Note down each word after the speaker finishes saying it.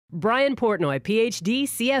Brian Portnoy, PhD,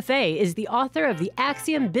 CFA, is the author of the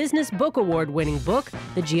Axiom Business Book Award-winning book,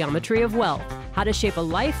 The Geometry of Wealth: How to Shape a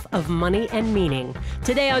Life of Money and Meaning.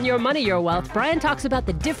 Today on Your Money, Your Wealth, Brian talks about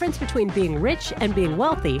the difference between being rich and being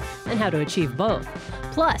wealthy and how to achieve both.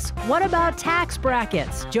 Plus, what about tax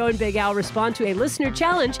brackets? Joe and Big Al respond to a listener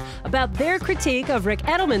challenge about their critique of Rick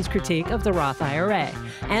Edelman's critique of the Roth IRA.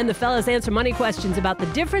 And the fellas answer money questions about the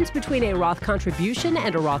difference between a Roth contribution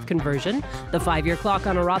and a Roth conversion, the 5-year clock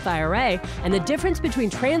on a Roth IRA, and the difference between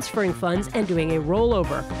transferring funds and doing a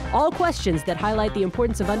rollover. All questions that highlight the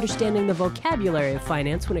importance of understanding the vocabulary of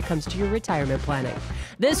finance when it comes to your retirement planning.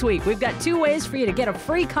 This week, we've got 2 ways for you to get a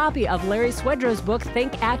free copy of Larry Swedroe's book,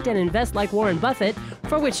 Think, Act, and Invest Like Warren Buffett,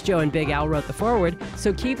 for which Joe and Big Al wrote the foreword,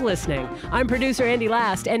 so keep listening. I'm producer Andy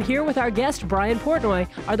Last, and here with our guest, Brian Portnoy,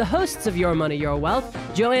 are the hosts of Your Money, Your Wealth,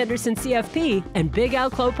 Joe Anderson, CFP, and Big Al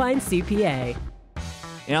Clopine, CPA.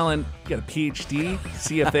 Alan, you got a PhD,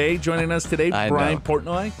 CFA, joining us today. Brian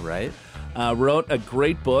Portnoy. Right. Wrote a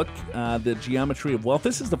great bock, The Geometry of Wealth.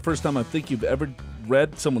 This is the first time I think you've ever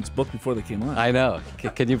read someone's book before they came on. I know.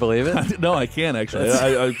 Can you believe it? No, I can't, actually.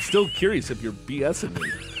 I'm still curious if you're BSing me.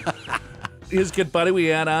 His good buddy we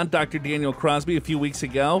had on, Dr. Daniel Crosby, a few weeks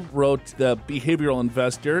ago, wrote The Behavioral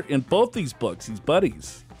Investor. In both these books, these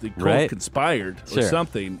buddies, they conspired or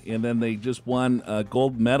something, and then they just won a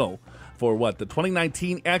gold medal for the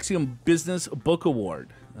 2019 Axiom Business Book Award.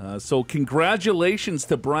 So congratulations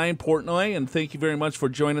to Brian Portnoy, and thank you very much for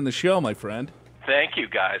joining the show, my friend. Thank you,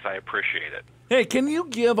 guys. I appreciate it. Hey, can you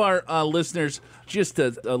give our listeners just a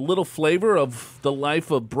little flavor of the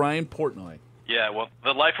life of Brian Portnoy? Yeah, well,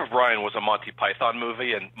 The Life of Brian was a Monty Python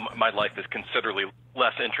movie, and my life is considerably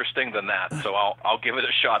less interesting than that, so I'll give it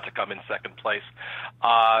a shot to come in second place.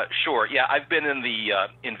 Sure, yeah, I've been in the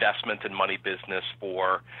investment and money business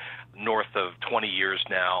for north of 20 years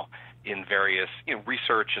now in various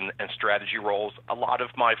research and strategy roles. A lot of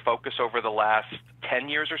my focus over the last 10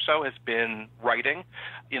 years or so has been writing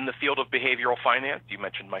in the field of behavioral finance. You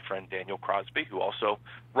mentioned my friend Daniel Crosby, who also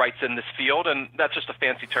writes in this field, and that's just a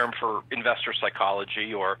fancy term for investor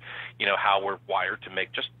psychology, or how we're wired to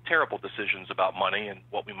make just terrible decisions about money and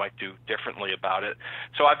what we might do differently about it.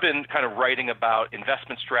 So I've been kind of writing about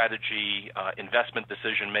investment strategy, investment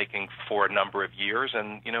decision making for a number of years,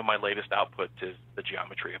 and my latest output is The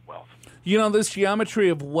Geometry of Wealth. This Geometry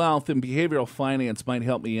of Wealth in behavioral finance might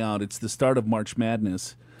help me out. It's the start of March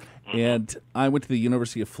Madness, and I went to the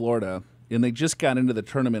University of Florida, and they just got into the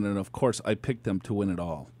tournament, and of course I picked them to win it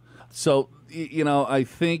all. So, I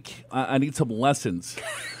think I need some lessons.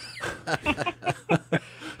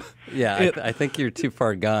 Yeah, I think you're too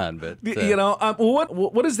far gone. But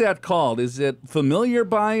what is that called? Is it familiar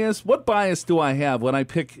bias? What bias do I have when I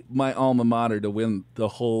pick my alma mater to win the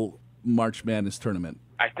whole March Madness tournament?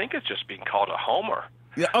 I think it's just being called a homer.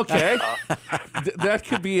 Yeah, okay. That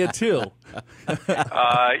could be it too.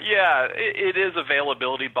 Yeah, it is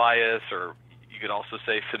availability bias, or you could also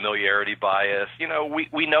say familiarity bias.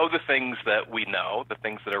 We know the things that we know, the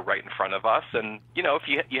things that are right in front of us. And,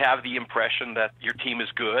 if you have the impression that your team is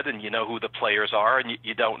good and you know who the players are, and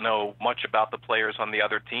you don't know much about the players on the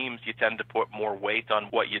other teams, you tend to put more weight on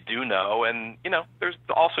what you do know. And, there's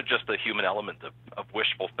also just a human element of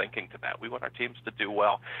wishful thinking to that. We want our teams to do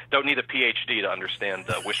well. Don't need a PhD to understand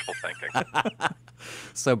wishful thinking.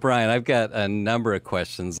 So, Brian, I've got a number of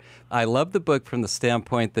questions. I love the book from the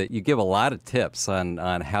standpoint that you give a lot of tips on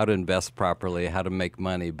how to invest properly, how to make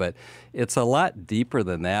money, but it's a lot deeper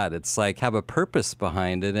than that. It's like have a purpose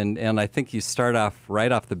behind it, and I think you start off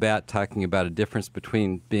right off the bat talking about a difference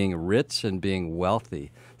between being rich and being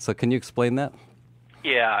wealthy. So can you explain that?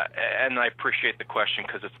 Yeah, and I appreciate the question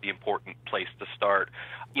because it's the important place to start.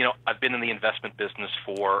 I've been in the investment business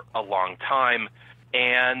for a long time.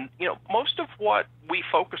 And, most of what we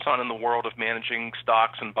focus on in the world of managing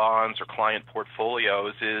stocks and bonds or client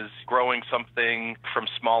portfolios is growing something from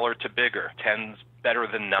smaller to bigger. 10's better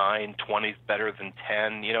than 9, 20's better than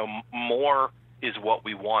 10. More is what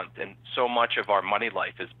we want. And so much of our money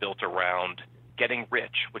life is built around getting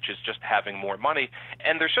rich, which is just having more money.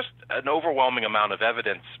 And there's just an overwhelming amount of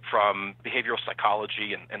evidence from behavioral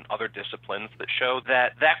psychology and other disciplines that show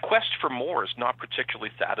that quest for more is not particularly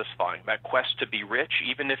satisfying. That quest to be rich,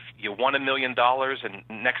 even if you won $1 million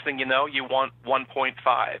and next thing you know, you want 1.5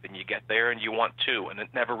 and you get there and you want 2 and it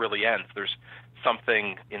never really ends. There's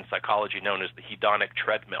something in psychology known as the hedonic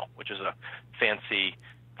treadmill, which is a fancy,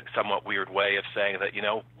 somewhat weird way of saying that,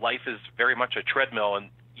 life is very much a treadmill and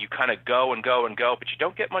you kind of go and go and go, but you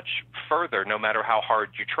don't get much further no matter how hard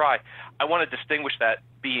you try. I want to distinguish that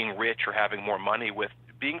being rich or having more money with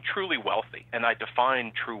being truly wealthy. And I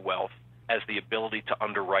define true wealth as the ability to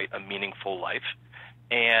underwrite a meaningful life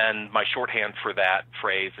And my shorthand for that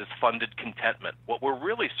phrase is funded contentment. What we're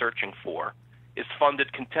really searching for is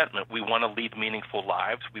funded contentment. We want to lead meaningful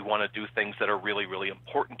lives. We want to do things that are really, really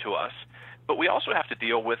important to us. But we also have to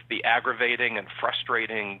deal with the aggravating and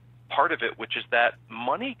frustrating part of it, which is that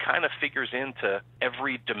money kind of figures into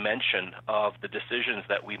every dimension of the decisions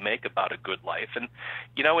that we make about a good life. And,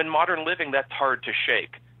 in modern living, that's hard to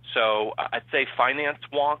shake. So I'd say finance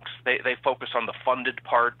wonks, they focus on the funded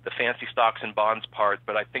part, the fancy stocks and bonds part,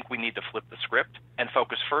 but I think we need to flip the script and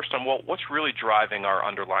focus first on what's really driving our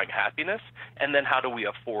underlying happiness, and then how do we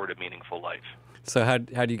afford a meaningful life. So how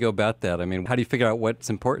do you go about that? I mean, how do you figure out what's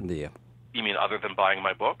important to you? You mean other than buying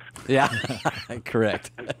my book? Yeah,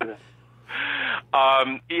 correct.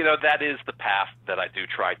 That is the path that I do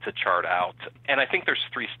try to chart out. And I think there's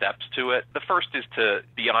 3 steps to it. The first is to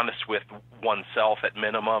be honest with oneself at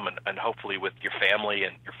minimum, and hopefully with your family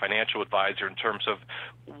and your financial advisor in terms of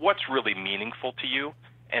what's really meaningful to you.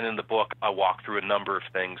 And in the book, I walk through a number of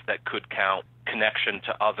things that could count. Connection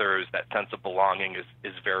to others, that sense of belonging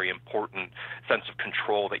is very important. Sense of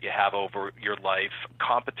control that you have over your life.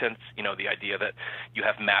 Competence, the idea that you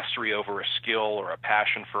have mastery over a skill or a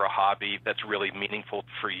passion for a hobby that's really meaningful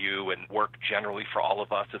for you, and work generally for all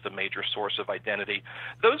of us is a major source of identity.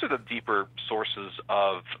 Those are the deeper sources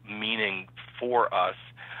of meaning for us.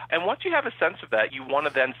 And once you have a sense of that, you want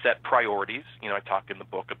to then set priorities. I talk in the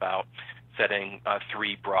book about setting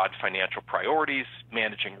 3 broad financial priorities,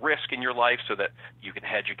 managing risk in your life so that you can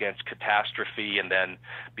hedge against catastrophe, and then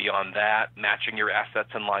beyond that, matching your assets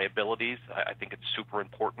and liabilities. I think it's super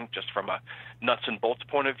important just from a nuts and bolts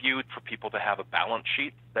point of view for people to have a balance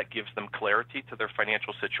sheet that gives them clarity to their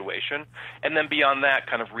financial situation. And then beyond that,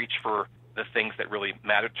 kind of reach for the things that really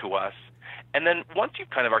matter to us. And then once you've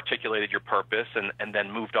kind of articulated your purpose and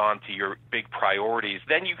then moved on to your big priorities,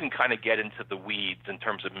 then you can kind of get into the weeds in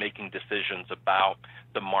terms of making decisions about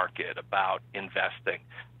the market, about investing.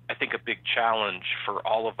 I think a big challenge for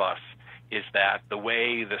all of us is that the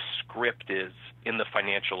way the script is in the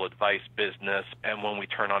financial advice business and when we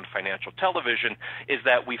turn on financial television is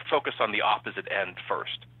that we focus on the opposite end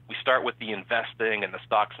first. We start with the investing and the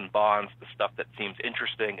stocks and bonds, the stuff that seems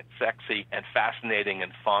interesting and sexy and fascinating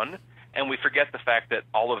and fun. And we forget the fact that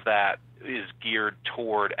all of that is geared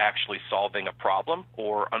toward actually solving a problem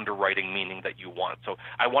or underwriting meaning that you want. So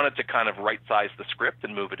I wanted to kind of right-size the script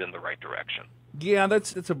and move it in the right direction. Yeah,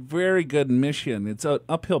 it's a very good mission. It's an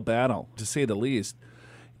uphill battle, to say the least.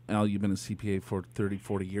 Al, you've been a CPA for 30,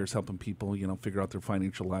 40 years, helping people, figure out their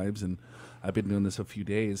financial lives, and I've been doing this a few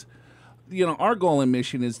days. Our goal and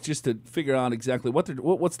mission is just to figure out exactly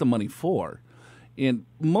what's the money for. And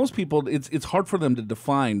most people, it's hard for them to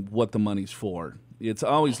define what the money's for. It's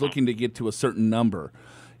always looking to get to a certain number.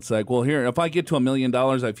 It's like, well, here, if I get to $1 million,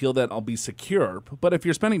 I feel that I'll be secure. But if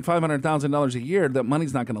you're spending $500,000 a year, that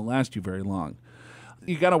money's not going to last you very long.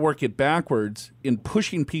 You got to work it backwards in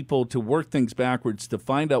pushing people to work things backwards to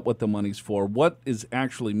find out what the money's for, what is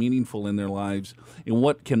actually meaningful in their lives, and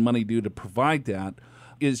what can money do to provide that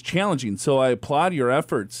is challenging. So I applaud your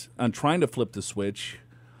efforts on trying to flip the switch.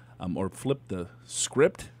 Or flip the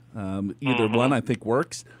script. Either one, I think,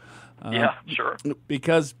 works. Yeah, sure.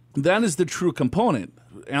 Because that is the true component.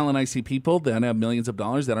 Al and I see people that have millions of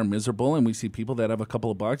dollars that are miserable, and we see people that have a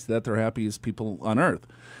couple of bucks that they're happiest people on earth.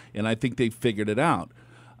 And I think they figured it out.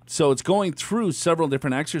 So it's going through several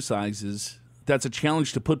different exercises. That's a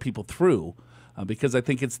challenge to put people through because I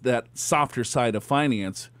think it's that softer side of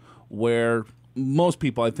finance where most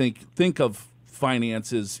people, I think of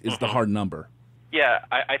finance is the hard number. Yeah,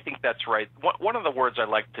 I think that's right. One of the words I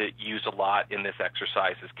like to use a lot in this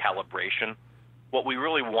exercise is calibration. What we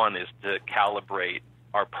really want is to calibrate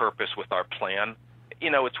our purpose with our plan.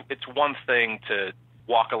 It's one thing to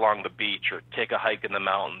walk along the beach or take a hike in the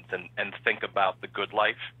mountains and think about the good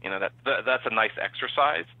life. That's a nice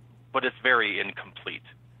exercise, but it's very incomplete.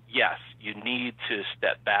 Yes, you need to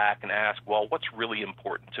step back and ask, well, what's really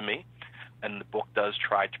important to me? And the book does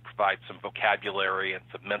try to provide some vocabulary and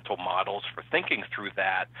some mental models for thinking through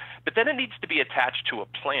that. But then it needs to be attached to a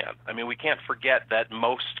plan. I mean, we can't forget that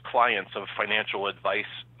most clients of financial advice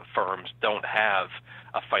firms don't have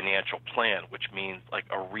a financial plan, which means like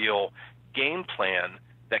a real game plan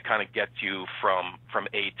that kind of gets you from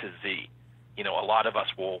A to Z. A lot of us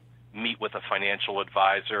will meet with a financial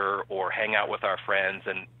advisor or hang out with our friends,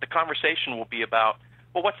 and the conversation will be about,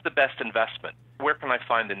 well, what's the best investment? Where can I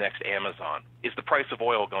find the next Amazon? Is the price of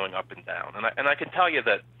oil going up and down? And I can tell you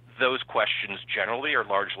that those questions generally are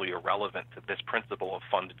largely irrelevant to this principle of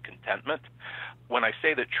funded contentment. When I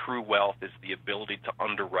say that true wealth is the ability to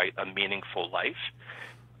underwrite a meaningful life,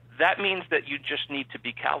 that means that you just need to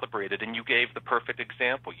be calibrated. And you gave the perfect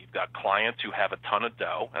example. You've got clients who have a ton of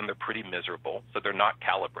dough and they're pretty miserable, so they're not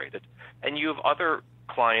calibrated. And you have other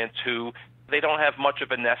clients who they don't have much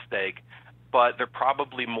of a nest egg, but they're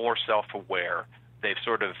probably more self-aware. They've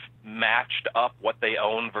sort of matched up what they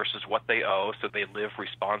own versus what they owe, so they live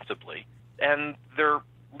responsibly. And they're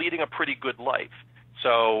leading a pretty good life.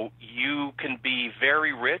 So you can be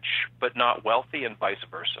very rich but not wealthy, and vice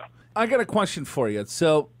versa. I got a question for you.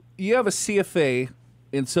 So you have a CFA,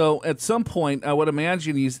 and so at some point, I would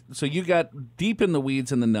imagine you got deep in the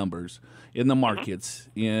weeds in the numbers, in the markets,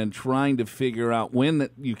 and trying to figure out when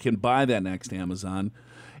that you can buy that next Amazon.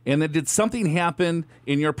 And then did something happen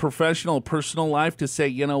in your professional, personal life to say,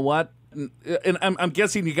 you know what? And I'm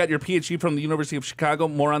guessing you got your PhD from the University of Chicago,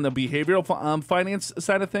 more on the behavioral finance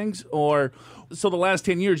side of things, or so the last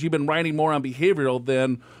 10 years you've been writing more on behavioral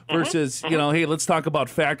than versus, hey, let's talk about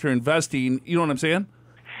factor investing. You know what I'm saying?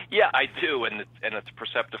 Yeah, I do, and it's a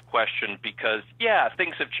perceptive question because,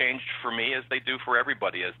 things have changed for me as they do for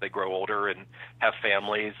everybody as they grow older and have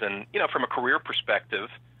families. And, from a career perspective,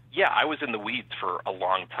 I was in the weeds for a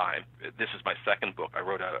long time. This is my second book. I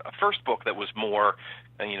wrote a first book that was more,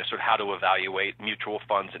 sort of how to evaluate mutual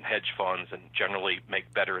funds and hedge funds and generally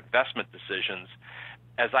make better investment decisions.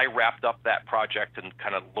 As I wrapped up that project and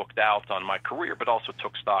kind of looked out on my career, but also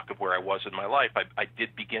took stock of where I was in my life, I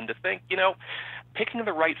did begin to think, picking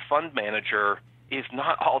the right fund manager is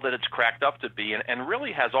not all that it's cracked up to be, and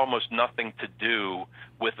really has almost nothing to do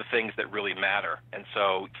with the things that really matter. And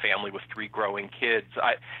so family with 3 growing kids,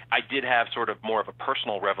 I did have sort of more of a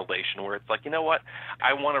personal revelation where it's like, you know what,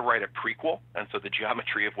 I want to write a prequel. And so the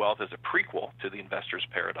Geometry of Wealth is a prequel to the Investor's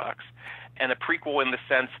Paradox, and a prequel in the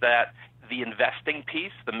sense that the investing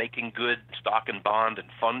piece, the making good stock and bond and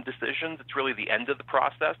fund decisions, it's really the end of the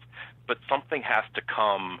process, but something has to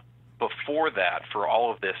come before that for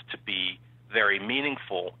all of this to be very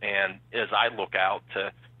meaningful. And as I look out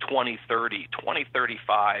to 2030,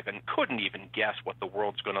 2035, and couldn't even guess what the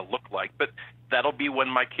world's going to look like, but that'll be when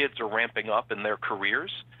my kids are ramping up in their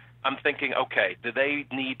careers, I'm thinking, okay, do they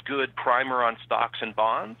need good primer on stocks and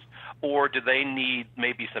bonds, or do they need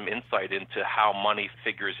maybe some insight into how money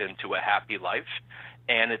figures into a happy life?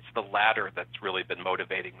 And it's the latter that's really been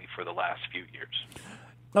motivating me for the last few years.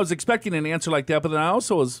 I was expecting an answer like that, but then I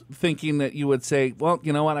also was thinking that you would say, well,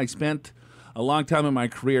 you know what, I spent a long time in my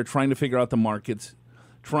career trying to figure out the markets,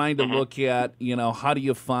 trying to look at, how do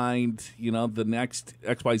you find, the next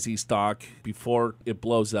XYZ stock before it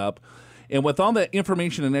blows up. And with all the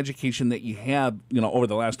information and education that you have, over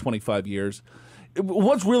the last 25 years,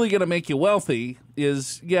 what's really going to make you wealthy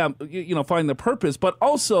is, find the purpose, but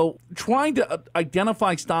also trying to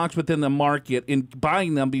identify stocks within the market and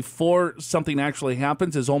buying them before something actually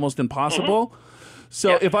happens is almost impossible.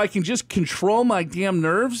 So if I can just control my damn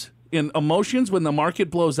nerves and emotions when the market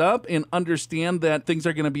blows up and understand that things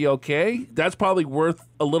are going to be okay, that's probably worth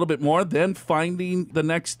a little bit more than finding the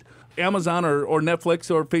next Amazon or Netflix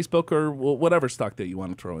or Facebook or whatever stock that you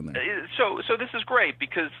want to throw in there. So this is great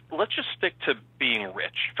because let's just stick to being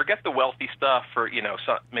rich. Forget the wealthy stuff for,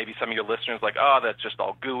 maybe some of your listeners like, oh, that's just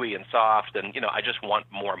all gooey and soft and, I just want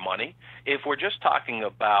more money. If we're just talking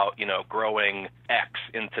about, growing X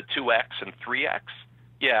into 2X and 3X,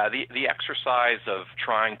 the exercise of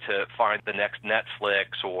trying to find the next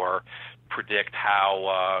Netflix or predict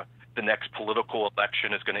how the next political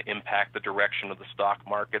election is going to impact the direction of the stock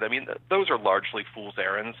market. I mean, those are largely fool's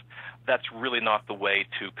errands. That's really not the way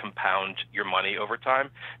to compound your money over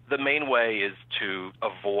time. The main way is to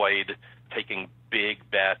avoid taking big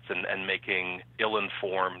bets and making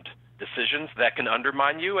ill-informed decisions that can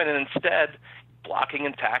undermine you, and instead blocking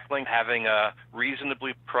and tackling, having a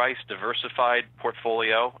reasonably priced, diversified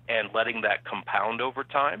portfolio and letting that compound over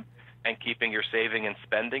time and keeping your saving and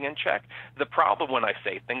spending in check. The problem when I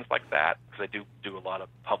say things like that, because I do a lot of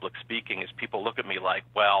public speaking, is people look at me like,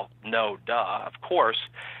 well, no, duh, of course.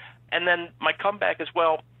 And then my comeback is,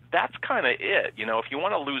 well, that's kind of it. If you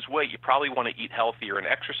want to lose weight, you probably want to eat healthier and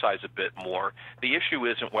exercise a bit more. The issue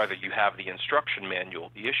isn't whether you have the instruction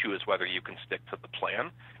manual. The issue is whether you can stick to the plan.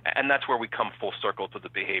 And that's where we come full circle to the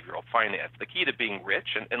behavioral finance. The key to being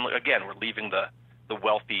rich, and again, we're leaving the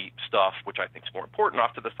wealthy stuff, which I think is more important,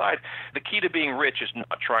 off to the side. The key to being rich is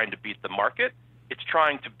not trying to beat the market. It's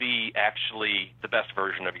trying to be actually the best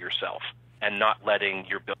version of yourself and not letting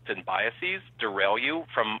your built-in biases derail you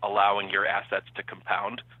from allowing your assets to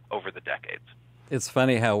compound over the decades. It's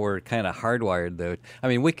funny how we're kind of hardwired, though. I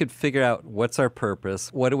mean, we could figure out what's our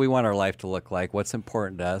purpose, what do we want our life to look like, what's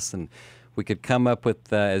important to us, and we could come up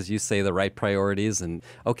with, as you say, the right priorities, and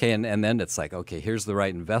then it's like, okay, here's the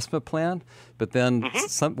right investment plan. But then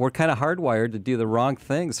we're kind of hardwired to do the wrong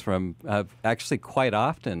things from actually quite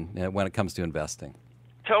often when it comes to investing.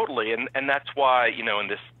 Totally, and that's why, in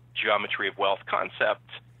this geometry of wealth concept,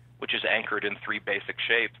 which is anchored in three basic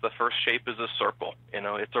shapes. The first shape is a circle.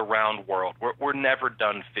 It's a round world. We're never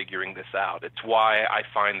done figuring this out. It's why I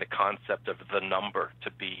find the concept of the number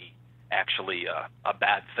to be actually a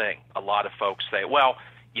bad thing. A lot of folks say, well,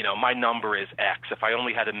 my number is X. If I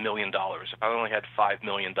only had $1 million, if I only had $5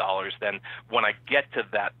 million, then when I get to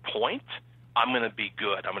that point, I'm going to be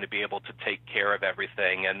good. I'm going to be able to take care of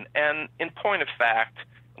everything. And in point of fact,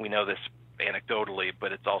 we know this anecdotally,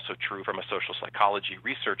 but it's also true from a social psychology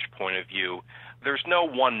research point of view, there's no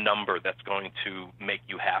one number that's going to make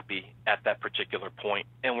you happy at that particular point.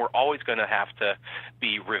 And we're always going to have to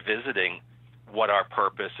be revisiting what our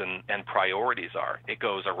purpose and priorities are. It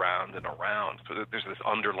goes around and around. So there's this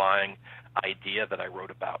underlying idea that I wrote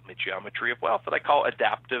about in the geometry of wealth that I call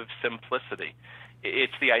adaptive simplicity.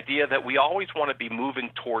 It's the idea that we always want to be moving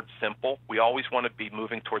towards simple. We always want to be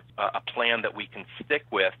moving towards a plan that we can stick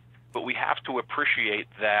with. But we have to appreciate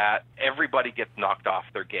that everybody gets knocked off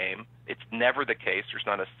their game. It's never the case. There's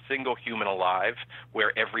not a single human alive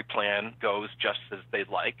where every plan goes just as they'd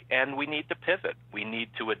like. And we need to pivot. We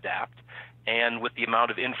need to adapt. And with the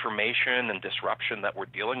amount of information and disruption that we're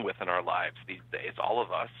dealing with in our lives these days, all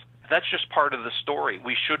of us, that's just part of the story.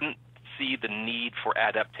 We shouldn't see the need for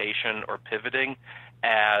adaptation or pivoting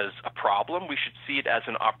as a problem. We should see it as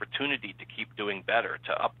an opportunity to keep doing better,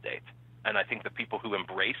 to update. And I think the people who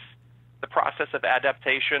embrace the process of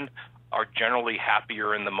adaptation are generally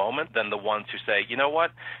happier in the moment than the ones who say, you know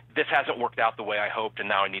what, this hasn't worked out the way I hoped, and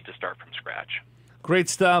now I need to start from scratch. Great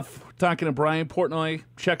stuff. We're talking to Brian Portnoy.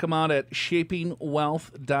 Check him out at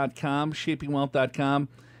shapingwealth.com, shapingwealth.com.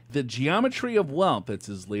 The Geometry of Wealth, that's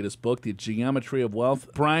his latest book, The Geometry of Wealth.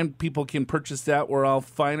 Brian, people can purchase that where all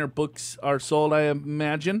finer books are sold, I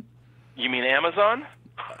imagine. You mean Amazon?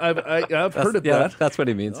 I've heard of that. That's what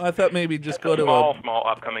he means. I thought maybe just go to small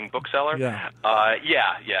upcoming bookseller. Yeah.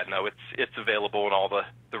 No, it's available in all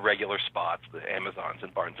the regular spots, the Amazons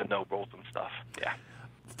and Barnes and Nobles and stuff. Yeah.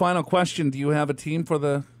 Final question: do you have a team for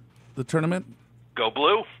the tournament? Go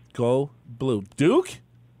Blue. Go Blue. Duke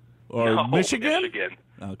or No, Michigan? Michigan.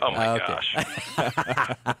 Okay. Oh my gosh.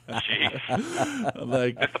 Jeez.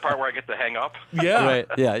 That's the part where I get to hang up. Yeah. Right.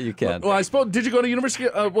 Yeah, you can. Well, I suppose. Did you go to University?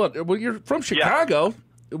 What? Well, you're from Chicago.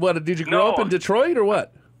 Yeah. What? Did you grow up in Detroit or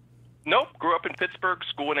what? Nope. Grew up in Pittsburgh.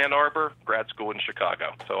 School in Ann Arbor. Grad school in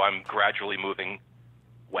Chicago. So I'm gradually moving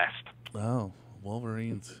west. Oh,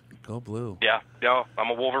 Wolverines. Go Blue. Yeah. No,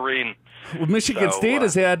 I'm a Wolverine. Well, Michigan State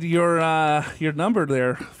has had your number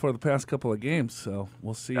there for the past couple of games, so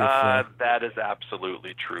we'll see. That is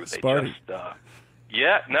absolutely true. Sparty.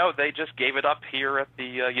 They just gave it up here at the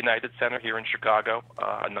United Center here in Chicago.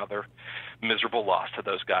 Another miserable loss to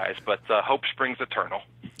those guys, but hope springs eternal.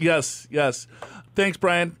 Yes. Thanks,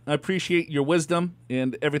 Brian. I appreciate your wisdom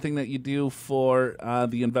and everything that you do for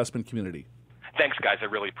the investment community. Thanks, guys. I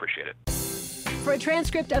really appreciate it. For a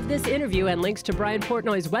transcript of this interview and links to Brian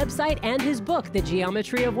Portnoy's website and his book, The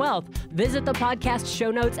Geometry of Wealth, visit the podcast show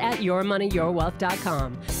notes at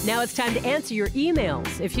yourmoneyyourwealth.com. Now it's time to answer your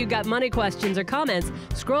emails. If you've got money questions or comments,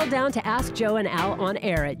 scroll down to Ask Joe and Al on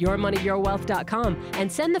air at yourmoneyyourwealth.com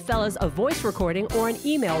and send the fellas a voice recording or an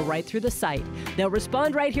email right through the site. They'll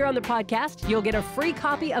respond right here on the podcast. You'll get a free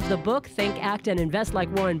copy of the book, Think, Act, and Invest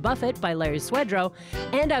Like Warren Buffett by Larry Swedroe,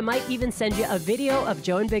 and I might even send you a video of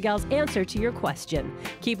Joe and Big Al's answer to your question.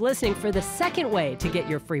 Keep listening for the second way to get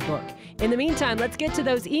your free book. In the meantime, let's get to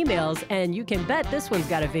those emails, and you can bet this one's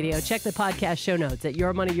got a video. Check the podcast show notes at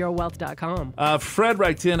yourmoneyyourwealth.com. Fred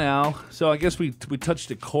writes in, Al. So I guess we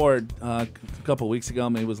touched a chord a couple weeks ago,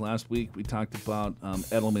 maybe it was last week. We talked about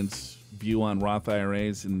Edelman's view on Roth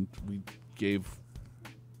IRAs, and we gave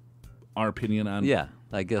our opinion on... Yeah,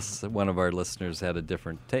 I guess one of our listeners had a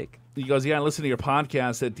different take. He goes, I listened to your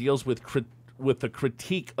podcast that deals with the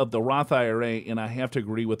critique of the Roth IRA, and I have to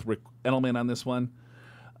agree with Rick Edelman on this one.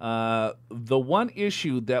 The one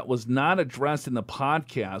issue that was not addressed in the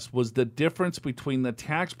podcast was the difference between the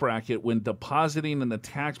tax bracket when depositing and the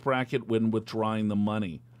tax bracket when withdrawing the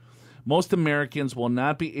money. Most Americans will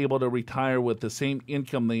not be able to retire with the same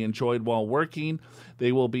income they enjoyed while working.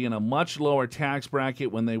 They will be in a much lower tax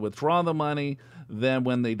bracket when they withdraw the money than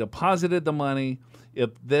when they deposited the money.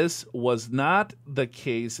 If this was not the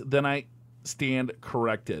case, then I stand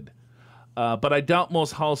corrected. But I doubt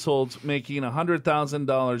most households making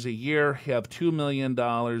 $100,000 a year have $2 million,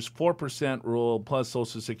 4% rule, plus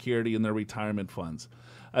Social Security in their retirement funds.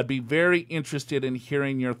 I'd be very interested in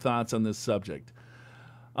hearing your thoughts on this subject.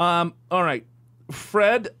 All right.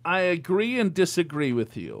 Fred, I agree and disagree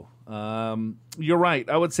with you. You're right.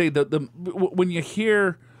 I would say that when you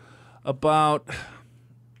hear about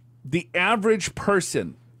the average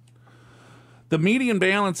person, the median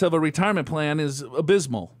balance of a retirement plan is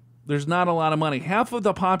abysmal. There's not a lot of money. Half of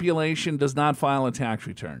the population does not file a tax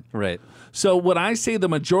return. Right. So when I say the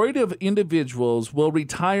majority of individuals will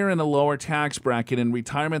retire in a lower tax bracket in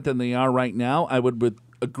retirement than they are right now, I would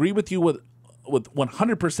agree with you with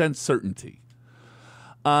 100% certainty.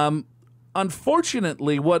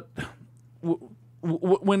 Unfortunately,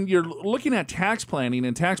 when you're looking at tax planning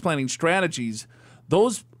and tax planning strategies,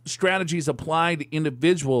 those strategies apply to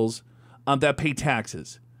individuals that pay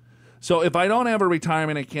taxes. So if I don't have a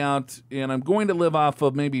retirement account and I'm going to live off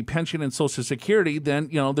of maybe pension and Social Security, then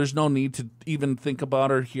there's no need to even think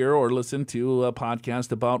about or hear or listen to a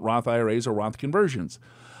podcast about Roth IRAs or Roth conversions.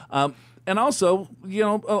 And also,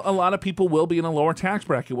 a lot of people will be in a lower tax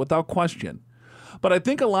bracket without question. But I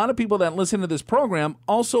think a lot of people that listen to this program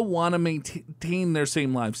also want to maintain their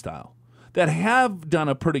same lifestyle, that have done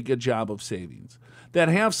a pretty good job of savings, that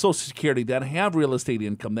have Social Security, that have real estate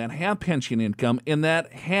income, that have pension income, and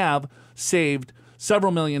that have saved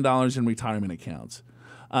several $1 million in retirement accounts.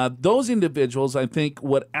 Those individuals, I think,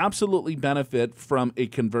 would absolutely benefit from a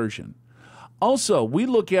conversion. Also, we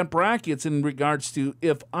look at brackets in regards to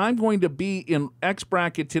if I'm going to be in X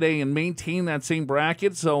bracket today and maintain that same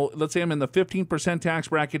bracket. So let's say I'm in the 15% tax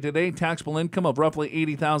bracket today, taxable income of roughly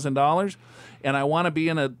 $80,000, and I want to be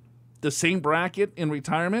in the same bracket in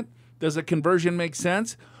retirement. Does a conversion make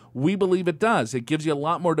sense? We believe it does. It gives you a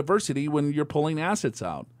lot more diversity when you're pulling assets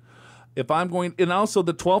out. And also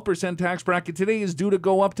the 12% tax bracket today is due to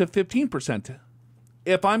go up to 15%.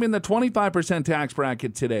 If I'm in the 25% tax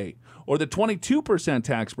bracket today or the 22%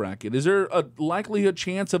 tax bracket, is there a likelihood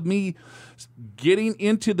chance of me getting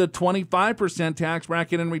into the 25% tax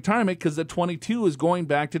bracket in retirement because the 22 is going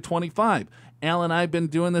back to 25? Al and I have been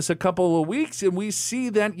doing this a couple of weeks, and we see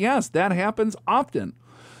that, yes, that happens often.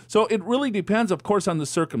 So it really depends, of course, on the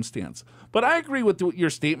circumstance. But I agree with your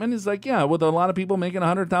statement. Is like, yeah, with a lot of people making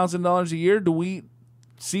 $100,000 a year, do we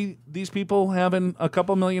see these people having a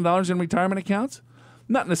couple $1 million in retirement accounts?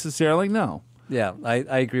 Not necessarily, no. Yeah, I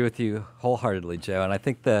agree with you wholeheartedly, Joe. And I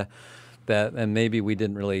think that and maybe we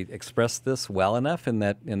didn't really express this well enough in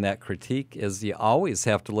that critique, is you always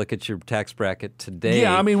have to look at your tax bracket today.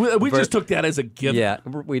 Yeah, I mean, we just took that as a given. Yeah,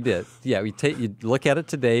 we did. Yeah, you look at it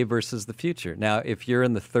today versus the future. Now, if you're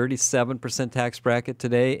in the 37% tax bracket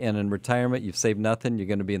today and in retirement you've saved nothing, you're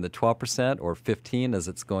going to be in the 12% or 15% as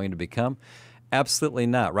it's going to become. Absolutely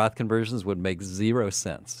not. Roth conversions would make 0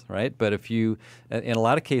 sense, right? But in a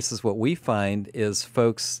lot of cases, what we find is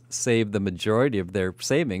folks save the majority of their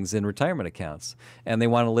savings in retirement accounts, and they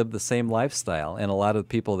want to live the same lifestyle. And a lot of the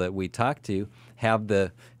people that we talk to have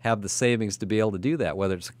the savings to be able to do that,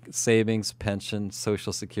 whether it's savings, pension,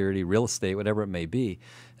 Social Security, real estate, whatever it may be.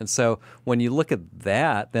 And so when you look at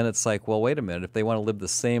that, then it's like, well, wait a minute. If they want to live the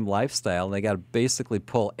same lifestyle and they got to basically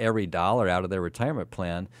pull every dollar out of their retirement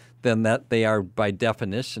plan, then that they are by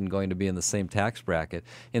definition going to be in the same tax bracket.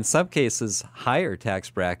 In some cases, higher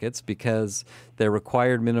tax brackets because their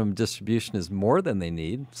required minimum distribution is more than they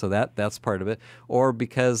need, so that's part of it, or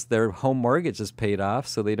because their home mortgage is paid off,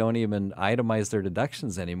 so they don't even itemize their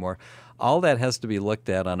deductions anymore. All that has to be looked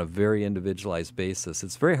at on a very individualized basis.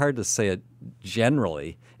 It's very hard to say it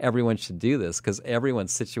generally. Everyone should do this because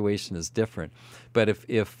everyone's situation is different. But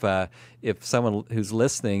if someone who's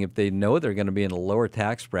listening, if they know they're going to be in a lower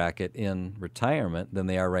tax bracket in retirement than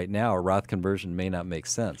they are right now, a Roth conversion may not make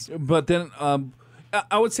sense. But then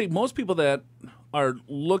I would say most people that are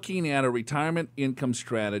looking at a retirement income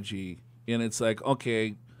strategy, and it's like,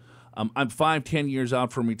 okay, I'm 5-10 years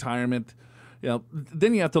out from retirement,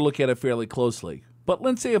 then you have to look at it fairly closely. But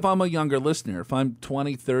let's say if I'm a younger listener, if I'm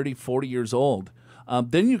 20, 30, 40 years old,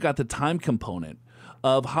 then you've got the time component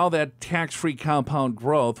of how that tax-free compound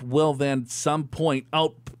growth will then some point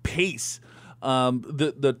outpace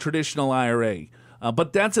the traditional IRA.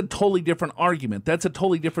 But that's a totally different argument. That's a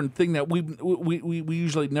totally different thing that we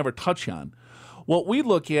usually never touch on. What we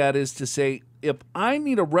look at is to say, if I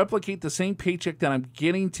need to replicate the same paycheck that I'm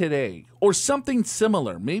getting today or something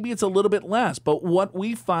similar, maybe it's a little bit less, but what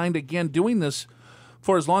we find, again, doing this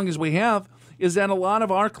for as long as we have, is that a lot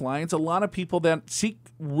of our clients, a lot of people that seek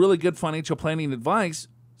really good financial planning advice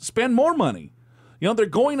spend more money. They're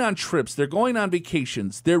going on trips, they're going on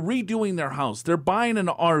vacations, they're redoing their house, they're buying an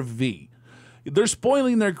RV, they're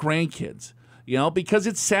spoiling their grandkids. because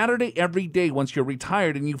it's Saturday every day once you're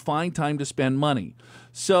retired and you find time to spend money.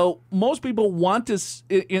 So most people want to,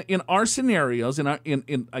 in our scenarios,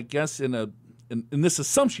 in this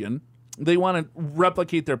assumption, they want to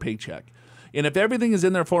replicate their paycheck. And if everything is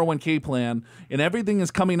in their 401k plan and everything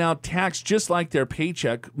is coming out taxed just like their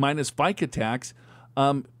paycheck minus FICA tax,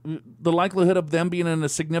 the likelihood of them being in a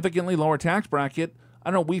significantly lower tax bracket,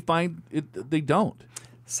 we find they don't.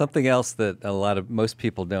 Something else that most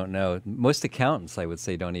people don't know, most accountants, I would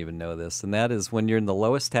say, don't even know this, and that is when you're in the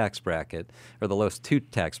lowest tax bracket, or the lowest two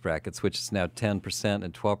tax brackets, which is now 10%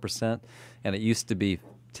 and 12%, and it used to be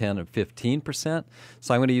 10 and 15%.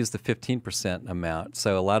 So I'm going to use the 15% amount.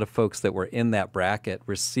 So a lot of folks that were in that bracket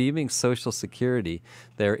receiving Social Security,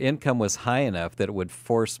 their income was high enough that it would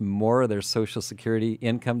force more of their Social Security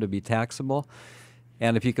income to be taxable.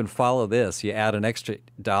 And if you can follow this, you add an extra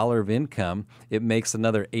 $1 of income, it makes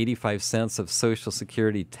another 85 cents of Social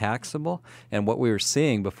Security taxable. And what we were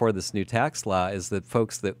seeing before this new tax law is that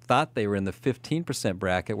folks that thought they were in the 15%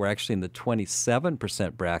 bracket were actually in the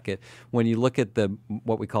 27% bracket. When you look at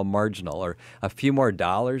what we call marginal, or a few more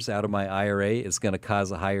dollars out of my IRA is going to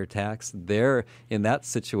cause a higher tax, they're in that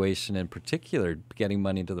situation in particular, getting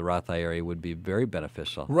money into the Roth IRA would be very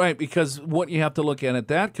beneficial. Right, because what you have to look at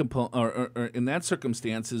that component, or in that circumstance,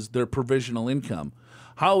 is their provisional income.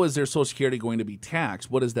 How is their Social Security going to be taxed?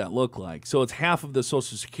 What does that look like? So it's half of the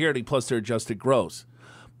Social Security plus their adjusted gross.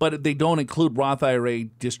 But they don't include Roth IRA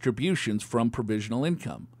distributions from provisional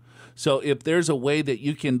income. So if there's a way that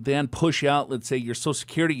you can then push out, let's say, your Social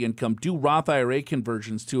Security income, do Roth IRA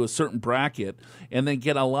conversions to a certain bracket, and then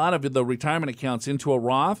get a lot of the retirement accounts into a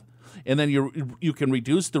Roth, and then you can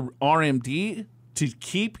reduce the RMD to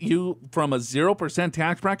keep you from a 0%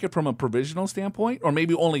 tax bracket from a provisional standpoint, or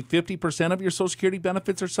maybe only 50% of your Social Security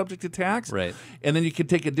benefits are subject to tax. Right. And then you can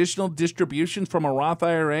take additional distributions from a Roth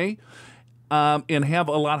IRA and have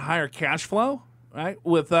a lot higher cash flow, right,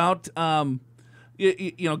 without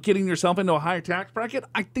getting yourself into a higher tax bracket.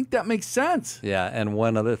 I think that makes sense. Yeah, and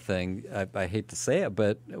one other thing, I hate to say it,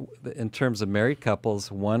 but in terms of married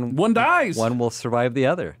couples, one dies. One will survive the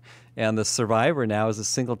other. And the survivor now is a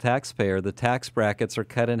single taxpayer. The tax brackets are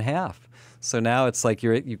cut in half. So now it's like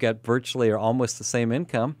you've got virtually or almost the same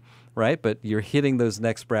income, right? But you're hitting those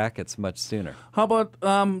next brackets much sooner. How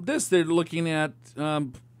about this? They're looking at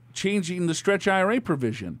changing the stretch IRA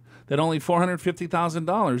provision, that only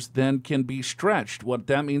 $450,000 then can be stretched. What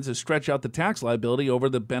that means is stretch out the tax liability over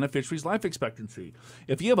the beneficiary's life expectancy.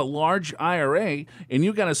 If you have a large IRA and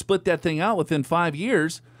you got to split that thing out within 5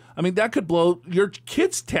 years, that could blow your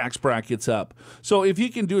kids' tax brackets up. So if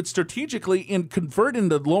you can do it strategically and convert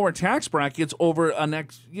into lower tax brackets over a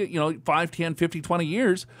next 5, 10, 50, 20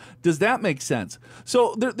 years, does that make sense?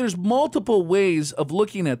 So there's multiple ways of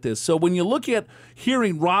looking at this. So when you look at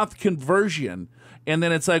hearing Roth conversion, and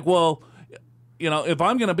then it's like, well, if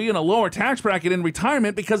I'm going to be in a lower tax bracket in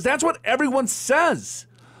retirement, because that's what everyone says.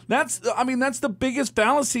 That's the biggest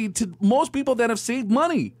fallacy to most people that have saved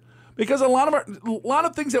money. Because a lot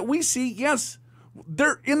of things that we see, yes,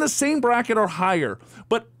 they're in the same bracket or higher.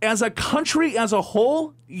 But as a country as a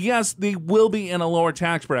whole, yes, they will be in a lower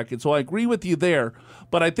tax bracket. So I agree with you there.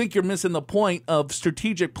 But I think you're missing the point of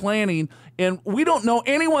strategic planning. And we don't know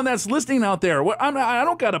anyone that's listening out there. I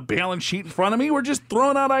don't got a balance sheet in front of me. We're just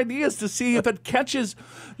throwing out ideas to see if it catches,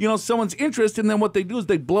 someone's interest. And then what they do is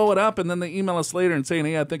they blow it up, and then they email us later and saying,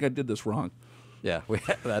 hey, I think I did this wrong. Yeah,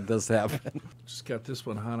 that does happen. Just got this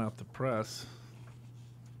one hot off the press.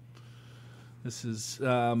 This is,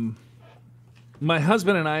 my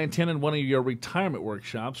husband and I attended one of your retirement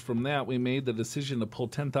workshops. From that, we made the decision to pull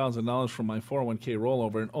 $10,000 from my 401k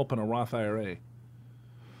rollover and open a Roth IRA.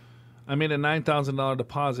 I made a $9,000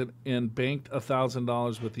 deposit and banked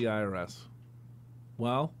 $1,000 with the IRS.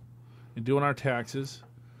 Well, in doing our taxes,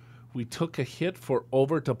 we took a hit for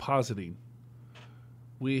over-depositing.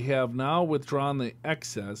 We have now withdrawn the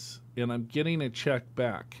excess, and I'm getting a check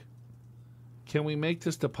back. Can we make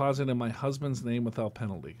this deposit in my husband's name without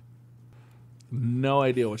penalty? No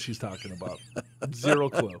idea what she's talking about. Zero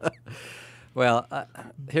clue. Well,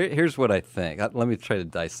 here's what I think. Let me try to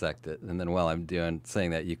dissect it, and then while I'm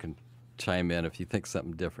saying that, you can chime in if you think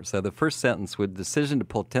something different. So the first sentence, with decision to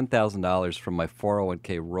pull $10,000 from my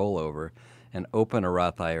 401k rollover and open a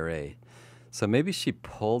Roth IRA. So maybe she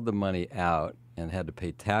pulled the money out and had to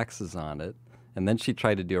pay taxes on it, and then she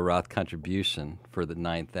tried to do a Roth contribution for the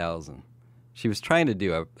 $9,000. She was trying to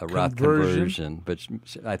do a Roth conversion, but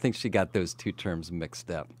I think she got those two terms mixed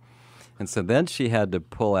up. And so then she had to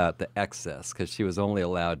pull out the excess because she was only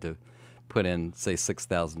allowed to put in, say,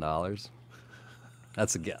 $6,000.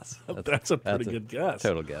 That's a guess. That's a pretty good guess.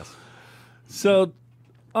 Total guess. So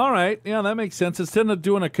all right, yeah, that makes sense. Instead of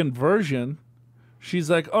doing a conversion, she's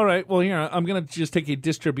like, all right, well, here, I'm going to just take a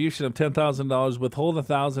distribution of $10,000, withhold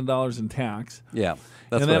 $1,000 in tax. Yeah.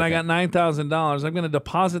 That's And then what I got $9,000. I'm going to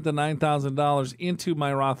deposit the $9,000 into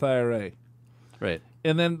my Roth IRA. Right.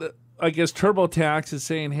 And then I guess TurboTax is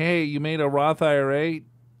saying, hey, you made a Roth IRA,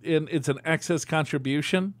 and it's an excess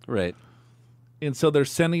contribution. Right. And so they're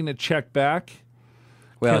sending a check back.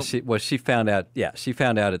 Well, she found out. Yeah, she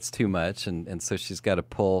found out it's too much, and so she's got to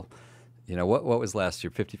pull. You know what was last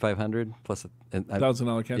year? $5,500 plus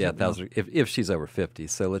 $1,000 catch-up. Yeah, $1,000 if she's over 50.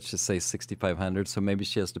 So let's just say $6,500. So maybe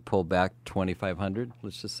she has to pull back $2,500.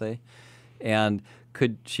 Let's just say, and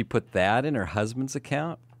could she put that in her husband's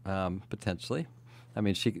account? Potentially. I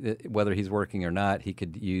mean, whether he's working or not, he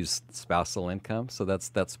could use spousal income. So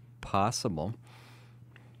that's possible.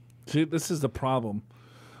 See, this is the problem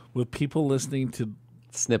with people listening to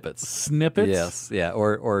snippets. Yes, yeah.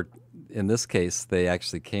 Or in this case, they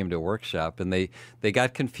actually came to a workshop and they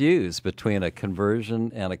got confused between a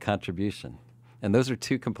conversion and a contribution. And those are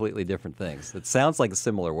two completely different things. It sounds like a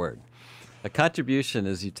similar word. A contribution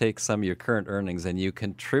is you take some of your current earnings and you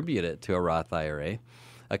contribute it to a Roth IRA.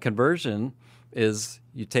 A conversion is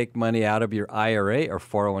you take money out of your IRA or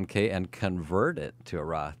 401k and convert it to a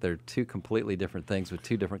Roth. They're two completely different things with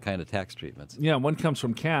two different kind of tax treatments. Yeah, one comes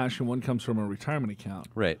from cash and one comes from a retirement account.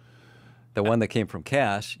 Right. The one that came from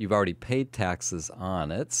cash, you've already paid taxes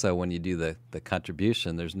on it, so when you do the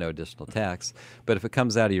contribution, there's no additional tax. But if it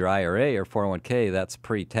comes out of your IRA or 401k, that's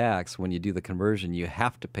pre-tax. When you do the conversion, you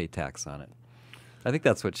have to pay tax on it. I think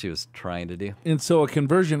that's what she was trying to do. And so a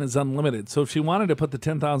conversion is unlimited. So if she wanted to put the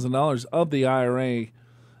 $10,000 of the IRA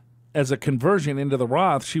as a conversion into the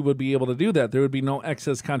Roth, she would be able to do that. There would be no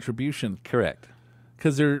excess contribution. Correct.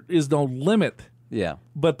 Because there is no limit. Yeah.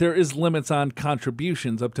 But there is limits on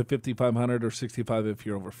contributions up to $5,500 or $65,000 if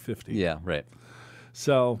you're over 50. Yeah, right.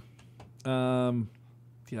 So, yeah,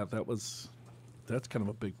 that's kind of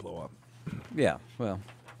a big blow up. Yeah, well,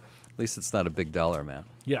 at least it's not a big dollar amount.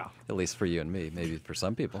 Yeah. At least for you and me, maybe for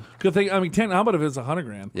some people. Good thing. I mean, how about if it's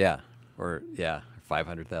 $100,000? Yeah, or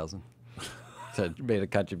 500,000. So made a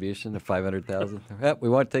contribution of 500,000. We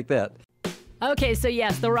won't take that. Okay, so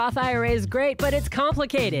yes, the Roth IRA is great, but it's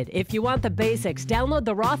complicated. If you want the basics, download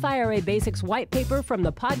the Roth IRA Basics white paper from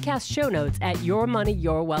the podcast show notes at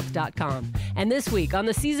yourmoneyyourwealth.com. And this week, on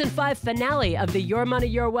the Season 5 finale of the Your Money,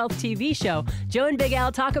 Your Wealth TV show, Joe and Big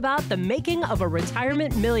Al talk about the making of a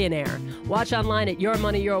retirement millionaire. Watch online at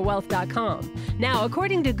yourmoneyyourwealth.com. Now,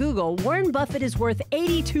 according to Google, Warren Buffett is worth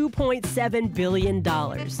 $82.7 billion.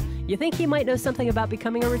 You think he might know something about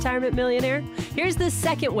becoming a retirement millionaire? Here's the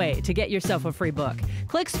second way to get yourself a free book.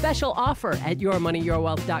 Click special offer at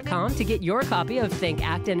yourmoneyyourwealth.com to get your copy of Think,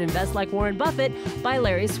 Act, and Invest Like Warren Buffett by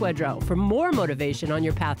Larry Swedroe for more motivation on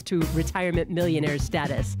your path to retirement millionaire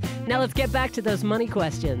status. Now let's get back to those money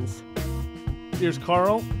questions. Here's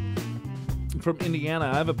Carl from Indiana.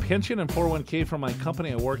 I have a pension and 401k from my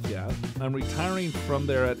company I work at. I'm retiring from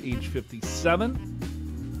there at age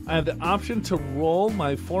 57. I have the option to roll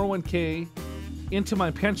my 401k into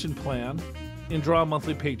my pension plan and draw a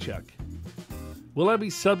monthly paycheck. Will I be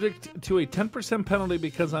subject to a 10% penalty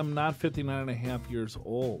because I'm not 59 and a half years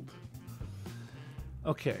old?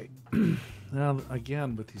 Okay. Now,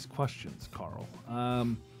 again, with these questions, Carl,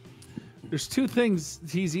 there's two things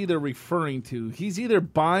he's either referring to. He's either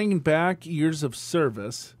buying back years of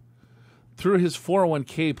service through his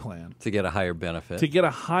 401k plan. To get a higher benefit. To get a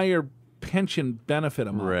higher pension benefit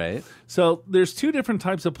amount. Right. So there's two different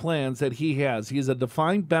types of plans that he has. He has a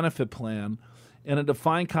defined benefit plan and a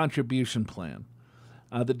defined contribution plan.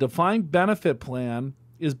 The defined benefit plan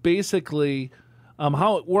is basically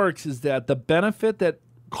how it works is that the benefit that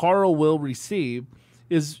Carl will receive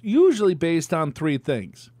is usually based on three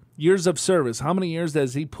things. Years of service. How many years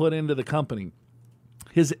does he put into the company?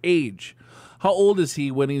 His age. How old is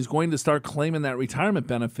he when he's going to start claiming that retirement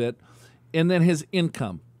benefit? And then his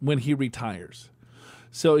income when he retires.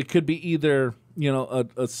 So it could be either,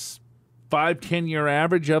 a 5-10 year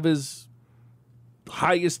average of his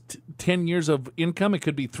highest 10 years of income. It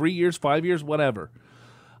could be 3 years, 5 years, whatever.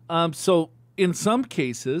 So in some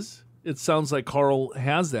cases, it sounds like Carl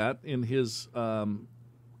has that in his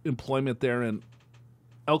employment there in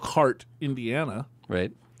Elkhart, Indiana.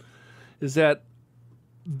 Right. Is that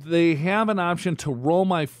they have an option to roll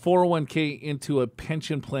my 401k into a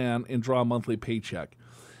pension plan and draw a monthly paycheck.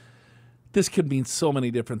 This could mean so many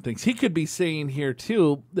different things. He could be saying here,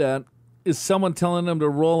 too, that is someone telling him to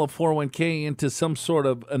roll a 401k into some sort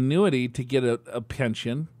of annuity to get a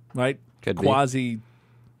pension, right? Could be.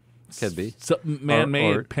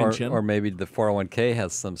 Man-made pension. Or maybe the 401k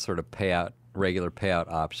has some sort of payout regular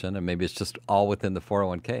payout option, and maybe it's just all within the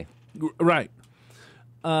 401k. Right.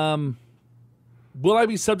 Will I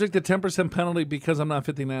be subject to 10% penalty because I'm not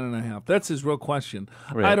 59 and a half? That's his real question.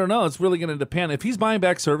 Right. I don't know. It's really going to depend. If he's buying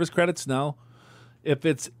back service credits, no. If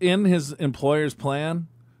it's in his employer's plan,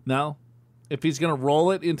 no. If he's going to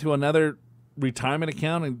roll it into another retirement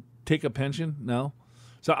account and take a pension, no.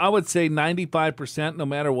 So I would say 95%, no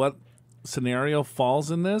matter what scenario,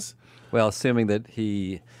 falls in this. Well, assuming that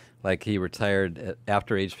he retired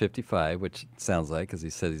after age 55, which it sounds like, because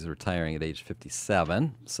he said he's retiring at age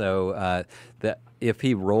 57. So that if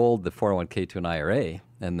he rolled the 401k to an IRA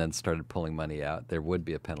and then started pulling money out, there would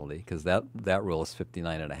be a penalty, because that rule is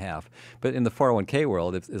 59 and a half. But in the 401k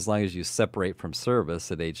world, as long as you separate from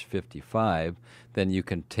service at age 55, then you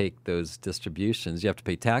can take those distributions. You have to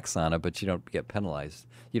pay tax on it, but you don't get penalized.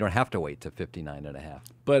 You don't have to wait to 59 and a half.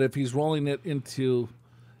 But if he's rolling it into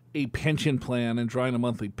a pension plan and drawing a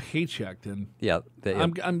monthly paycheck, then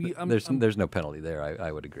there's no penalty there.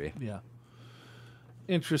 I would agree. Yeah.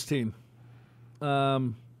 Interesting.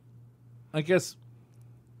 I guess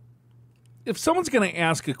if someone's going to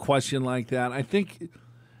ask a question like that, I think,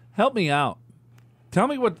 help me out. Tell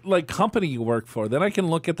me what company you work for. Then I can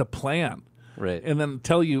look at the plan. Right. And then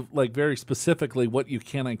tell you very specifically what you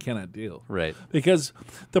can and cannot do. Right. Because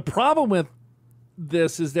the problem with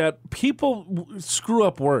this is that people screw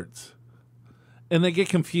up words and they get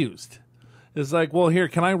confused. It's like, well, here,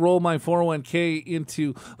 can I roll my 401k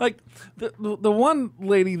into, the one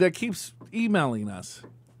lady that keeps emailing us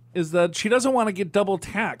is that she doesn't want to get double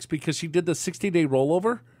taxed because she did the 60-day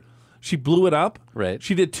rollover. She blew it up. Right.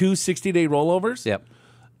 She did 2 60-day rollovers. Yep.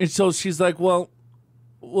 And so she's like, well,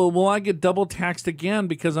 will I get double taxed again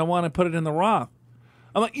because I want to put it in the Roth?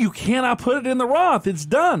 I'm like, you cannot put it in the Roth. It's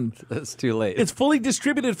done. It's too late. It's fully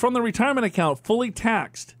distributed from the retirement account, fully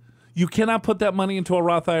taxed. You cannot put that money into a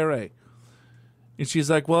Roth IRA. And she's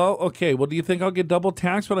like, well, okay, do you think I'll get double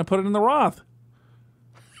taxed when I put it in the Roth?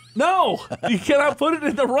 No, you cannot put it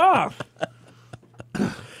in the Roth.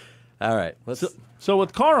 All right. So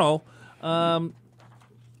with Carl,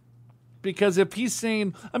 because if he's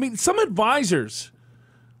saying, some advisors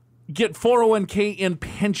get 401k and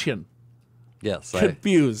pension. Yes,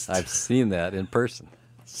 confused. I've seen that in person.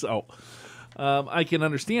 So I can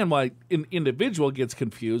understand why an individual gets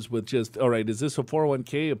confused with just, all right, is this a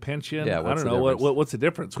 401k, a pension? Yeah, I don't know. What's the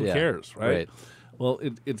difference? Who cares, right? Well,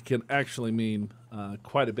 it can actually mean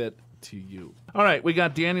quite a bit to you. All right, we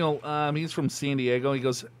got Daniel. He's from San Diego. He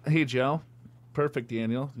goes, hey, Joe. Perfect,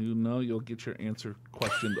 Daniel. You know you'll get your answer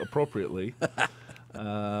questioned appropriately.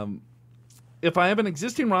 If I have an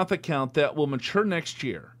existing Roth account that will mature next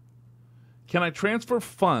year, can I transfer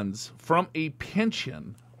funds from a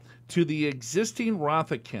pension to the existing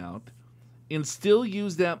Roth account and still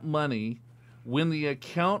use that money when the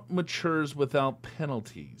account matures without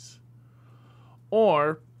penalties?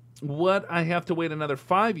 Or would I have to wait another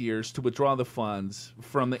 5 years to withdraw the funds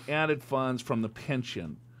from the added funds from the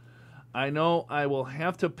pension? I know I will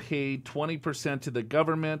have to pay 20% to the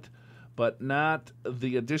government, but not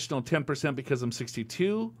the additional 10% because I'm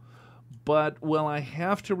 62. But will I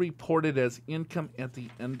have to report it as income at the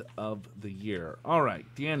end of the year? All right,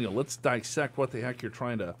 Daniel, let's dissect what the heck you're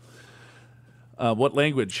trying to, what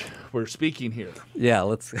language we're speaking here. Yeah,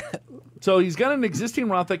 let's. So he's got an existing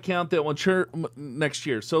Roth account that will mature next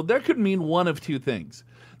year. So that could mean one of two things.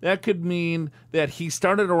 That could mean that he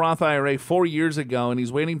started a Roth IRA 4 years ago and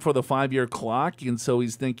he's waiting for the 5-year clock. And so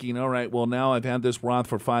he's thinking, all right, well, now I've had this Roth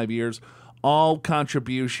for 5 years. All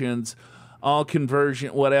contributions, all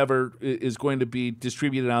conversion, whatever is going to be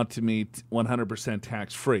distributed out to me 100%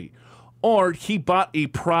 tax-free. Or he bought a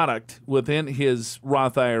product within his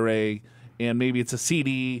Roth IRA, and maybe it's a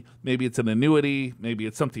CD, maybe it's an annuity, maybe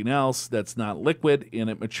it's something else that's not liquid, and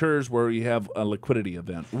it matures where you have a liquidity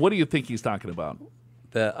event. What do you think he's talking about?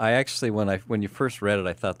 I actually, when you first read it,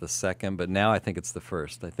 I thought the second, but now I think it's the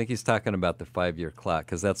first. I think he's talking about the 5-year clock,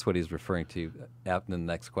 because that's what he's referring to in the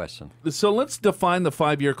next question. So let's define the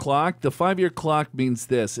 5-year clock. The 5-year clock means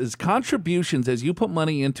this, is contributions as you put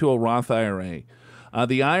money into a Roth IRA.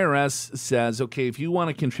 The IRS says, okay, if you want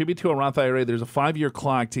to contribute to a Roth IRA, there's a 5-year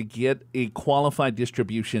clock to get a qualified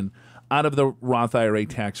distribution out of the Roth IRA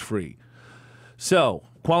tax-free. So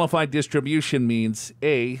qualified distribution means,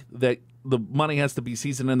 A, that the money has to be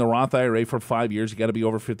seasoned in the Roth IRA for 5 years. You got to be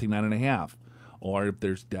over 59 and a half. Or if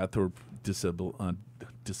there's death or disability.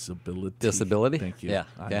 Disability? Thank you. Yeah.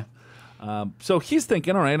 Okay. So he's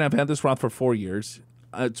thinking, all right, I've had this Roth for 4 years.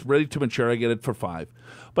 It's ready to mature. I get it for 5.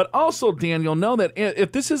 But also, Daniel, know that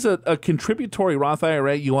if this is a contributory Roth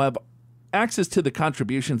IRA, you'll have access to the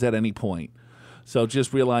contributions at any point. So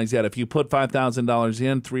just realize that if you put $5,000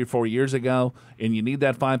 in 3 or 4 years ago and you need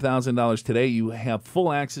that $5,000 today, you have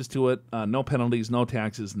full access to it, no penalties, no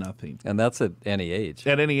taxes, nothing. And that's at any age.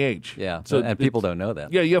 At any age. Yeah, and people don't know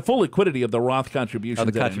that. Yeah, you have full liquidity of the Roth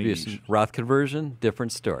contributions. The contribution, Roth conversion,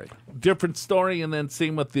 different story. Different story, and then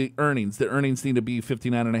same with the earnings. The earnings need to be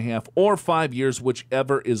 59.5 or 5 years,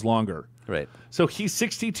 whichever is longer. Right. So he's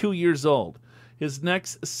 62 years old. His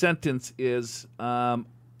next sentence is,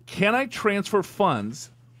 can I transfer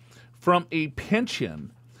funds from a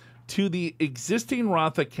pension to the existing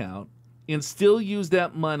Roth account and still use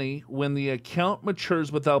that money when the account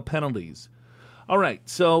matures without penalties? All right,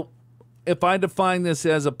 so if I define this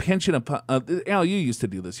as a pension, Al, you used to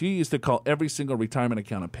do this. You used to call every single retirement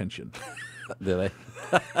account a pension. Did I?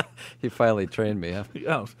 You finally trained me, huh?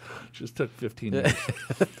 Yeah, just took 15 years.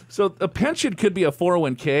 So a pension could be a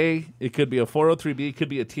 401k, it could be a 403b, it could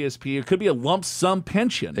be a TSP, it could be a lump sum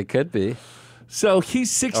pension. It could be. So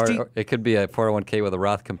he's 60. Or it could be a 401k with a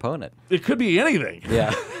Roth component. It could be anything.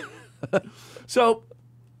 Yeah. So,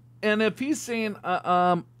 and if he's saying,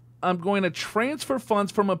 I'm going to transfer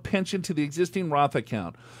funds from a pension to the existing Roth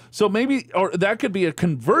account. So maybe, or that could be a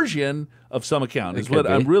conversion of some account, is what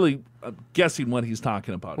I'm really guessing what he's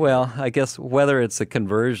talking about. Well, I guess whether it's a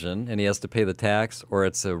conversion and he has to pay the tax or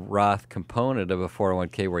it's a Roth component of a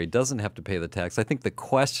 401k where he doesn't have to pay the tax, I think the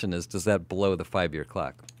question is, does that blow the 5-year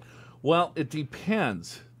clock? Well, it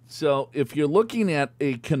depends. So if you're looking at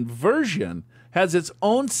a conversion, has its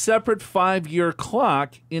own separate 5-year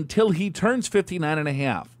clock until he turns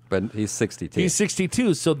 59.5. But he's 62. He's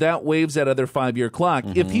 62, so that waives that other 5-year clock.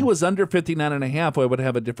 Mm-hmm. If he was under 59.5, I would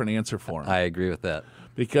have a different answer for him. I agree with that.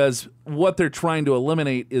 Because what they're trying to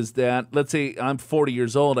eliminate is that, let's say I'm 40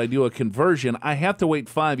 years old, I do a conversion, I have to wait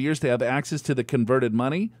 5 years to have access to the converted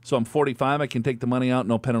money. So I'm 45, I can take the money out,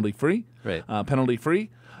 no penalty free. Right. Penalty free.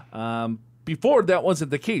 Before, that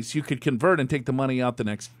wasn't the case. You could convert and take the money out the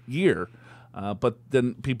next year, but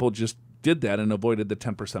then people just did that and avoided the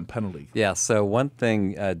 10% penalty. Yeah, so one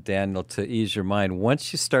thing, Daniel, to ease your mind,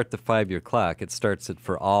 once you start the 5-year clock, it starts it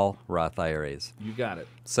for all Roth IRAs. You got it.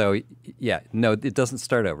 So, yeah, no, it doesn't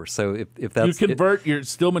start over. So if that's... You convert, it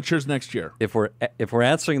still matures next year. If we're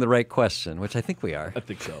answering the right question, which I think we are. I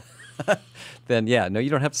think so. Then, yeah, no,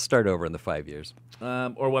 you don't have to start over in the 5 years.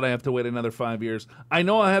 Or would I have to wait another 5 years? I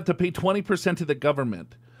know I have to pay 20% to the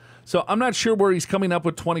government. So I'm not sure where he's coming up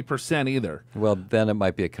with 20% either. Well, then it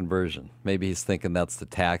might be a conversion. Maybe he's thinking that's the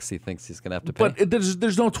tax he thinks he's going to have to pay. But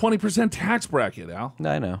there's no 20% tax bracket, Al.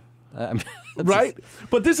 I know. Right?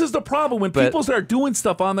 But this is the problem. When people start doing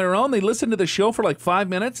stuff on their own, they listen to the show for like 5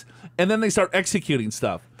 minutes, and then they start executing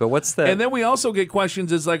stuff. But what's that? And then we also get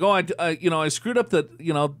questions. It's like, oh, I screwed up the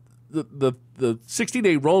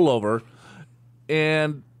 60-day rollover,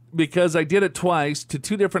 and because I did it twice to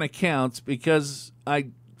 2 different accounts because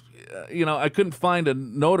I couldn't find a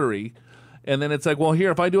notary. And then it's like, well, here,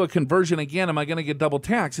 if I do a conversion again, am I going to get double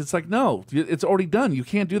tax? It's like, no, it's already done. You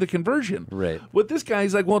can't do the conversion. Right. With this guy,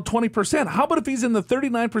 he's like, well, 20%. How about if he's in the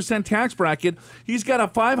 39% tax bracket? He's got a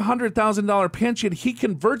 $500,000 pension. He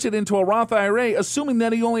converts it into a Roth IRA, assuming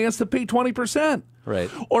that he only has to pay 20%. Right.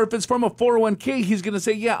 Or if it's from a 401k, he's going to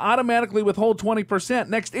say, yeah, automatically withhold 20%.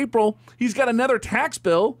 Next April, he's got another tax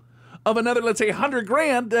bill of another, let's say,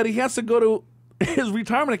 $100,000 that he has to go to his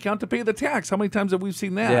retirement account to pay the tax. How many times have we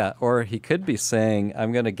seen that? Yeah, or he could be saying,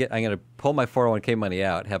 I'm going to pull my 401k money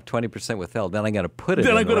out, have 20% withheld, then I'm going to put it in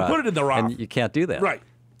the Roth. Then I'm going to put it in the Roth. And you can't do that. Right.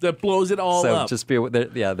 That blows it all up. So just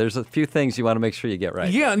there's a few things you want to make sure you get right.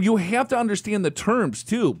 Yeah, and you have to understand the terms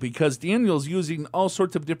too, because Daniel's using all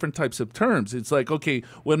sorts of different types of terms. It's like, okay,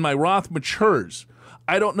 when my Roth matures,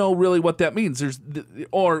 I don't know really what that means.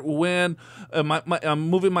 Or when I'm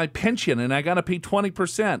moving my pension and I got to pay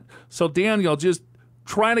 20%. So Daniel, just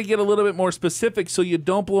try to get a little bit more specific so you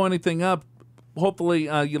don't blow anything up. Hopefully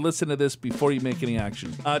you listen to this before you make any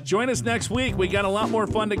action. Join us next week. We got a lot more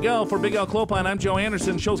fun to go. For Big Al Clopine, I'm Joe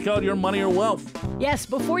Anderson. Show's called Your Money or Wealth. Yes,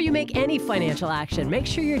 before you make any financial action, make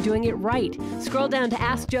sure you're doing it right. Scroll down to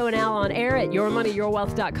Ask Joe and Al on air at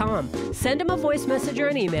yourmoneyyourwealth.com. Send them a voice message or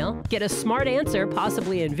an email, get a smart answer,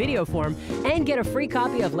 possibly in video form, and get a free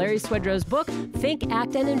copy of Larry Swedrow's book, Think,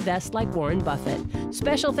 Act, and Invest Like Warren Buffett.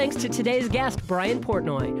 Special thanks to today's guest, Brian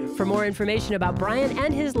Portnoy. For more information about Brian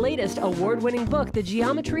and his latest award-winning book, The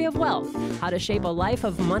Geometry of Wealth, How to Shape a Life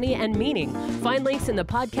of Money and Meaning, find links in the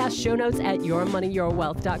podcast show notes at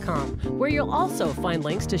yourmoneyyourwealth.com, where you'll also find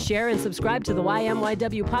links to share and subscribe to the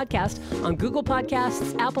YMYW podcast on Google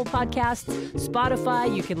Podcasts, Apple Podcasts,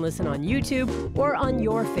 Spotify. You can listen on YouTube or on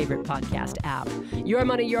your favorite podcast app. Your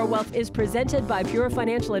Money, Your Wealth is presented by Pure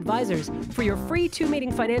Financial Advisors. For your free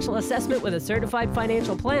 2-meeting financial assessment with a certified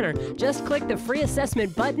financial planner, just click the free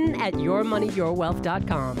assessment button at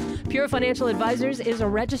yourmoneyyourwealth.com. Pure Financial Advisors is a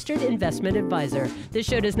registered investment advisor. This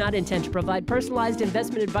show does not intend to provide personalized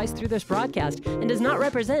investment advice through this broadcast and does not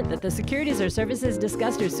represent that the securities or services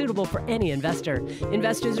discussed are suitable for any investor.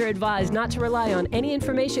 Investors are advised not to rely on any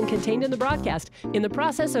information contained in the broadcast in the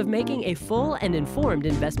process of making a full and informed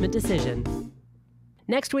investment decision.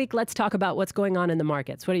 Next week, let's talk about what's going on in the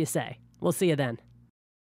markets. What do you say? We'll see you then.